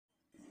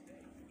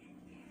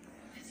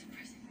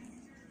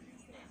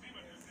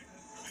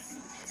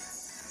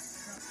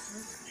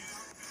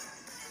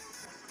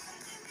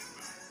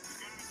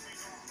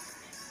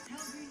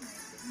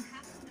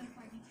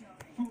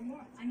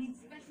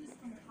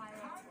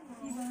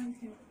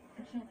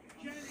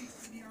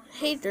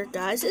Hey there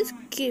guys, it's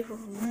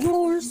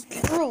yours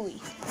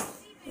truly,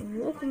 and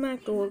welcome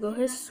back to Logo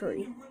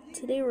History.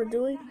 Today we're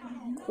doing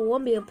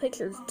Columbia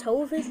Pictures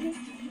Television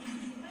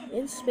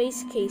and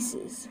Space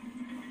Cases.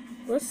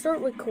 Let's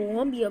start with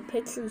Columbia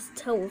Pictures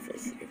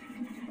Television.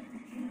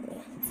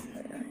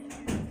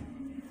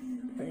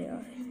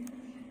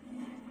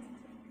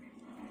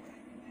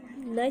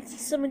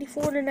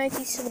 1974 to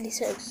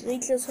 1976, they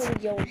just have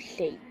a yellow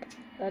shape,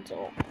 that's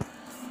all.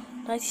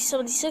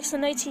 1976 to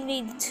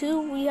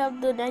 1982, we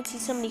have the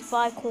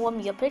 1975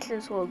 Columbia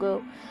Pictures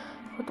logo,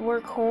 with the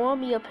word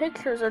Columbia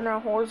Pictures are now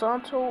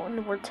horizontal and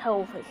the word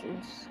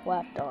television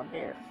slapped on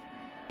there.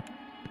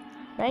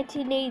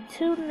 1982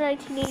 to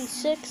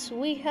 1986,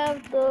 we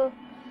have the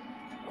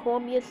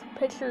Columbia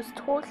Pictures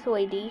Torch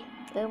Lady,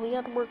 and we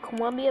have the word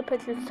Columbia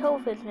Pictures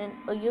Television,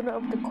 a unit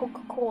of the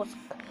Coca-Cola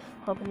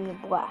Company in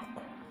black.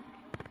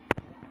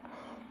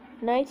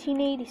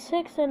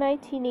 1986 and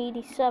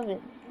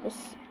 1987,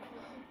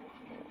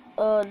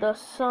 the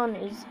sun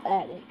is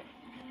added.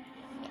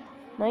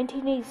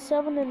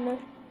 1987 and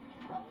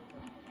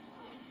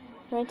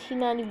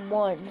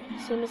 1991,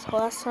 same as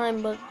last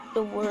time, but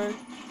the word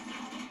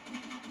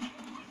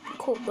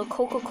the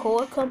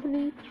Coca-Cola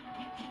Company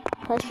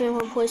has been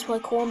replaced by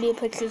Columbia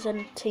Pictures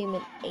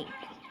Entertainment Inc.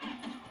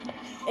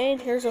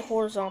 And here's a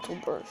horizontal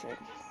version.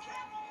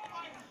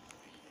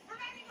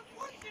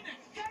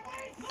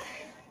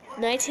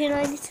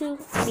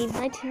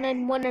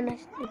 1991 and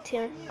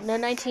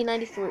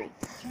 1993.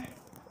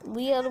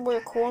 We have the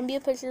word Columbia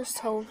Pictures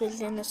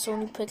Television, the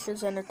Sony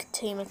Pictures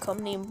Entertainment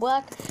Company in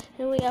black,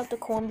 and we have the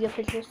Columbia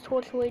Pictures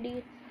Torch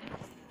Lady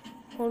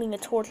holding a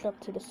torch up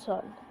to the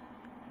sun.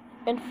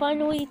 And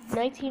finally,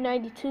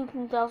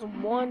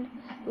 1992-2001,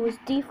 it was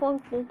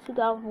defunct in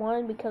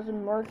 2001 because it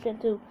merged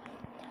into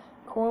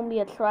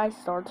Columbia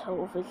TriStar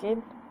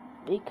Television.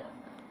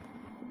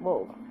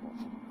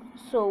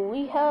 So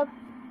we have,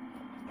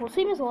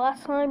 same as the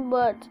last time,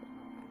 but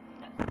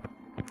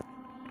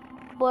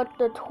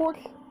the torch,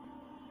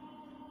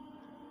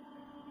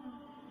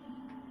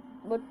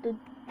 but the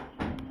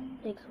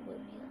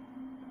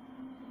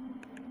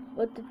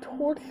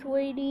Torch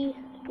Lady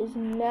is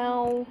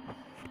now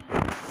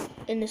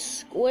in a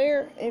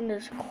square, and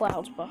there's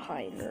clouds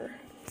behind her.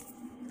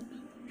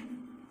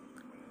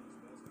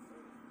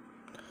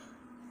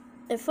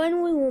 And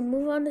finally, we'll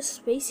move on to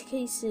Space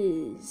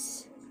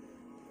Cases.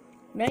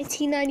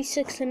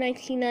 1996 and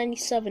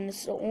 1997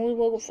 is the only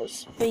logo for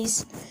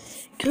Space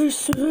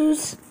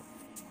Cases.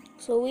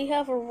 So we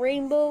have a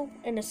rainbow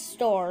and a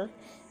star,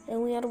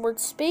 and we have the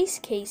word Space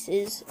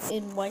Cases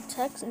in white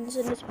text, and it's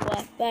in this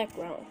black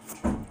background.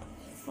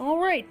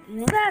 Alright,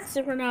 that's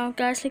it for now,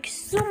 guys. Thank you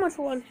so much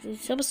for watching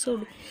this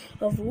episode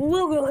of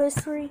Logo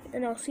History,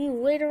 and I'll see you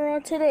later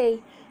on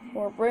today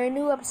for a brand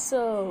new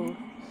episode.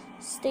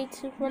 Stay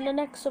tuned for the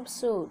next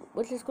episode,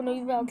 which is going to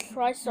be about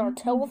TriStar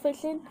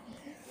Television.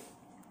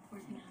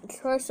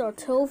 TriStar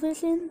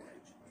Television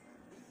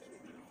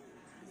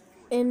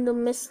and the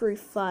Mystery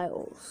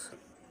Files.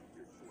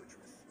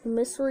 The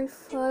Mystery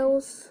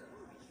Files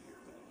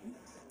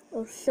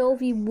of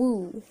Shelby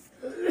Woo.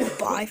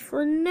 Bye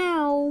for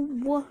now.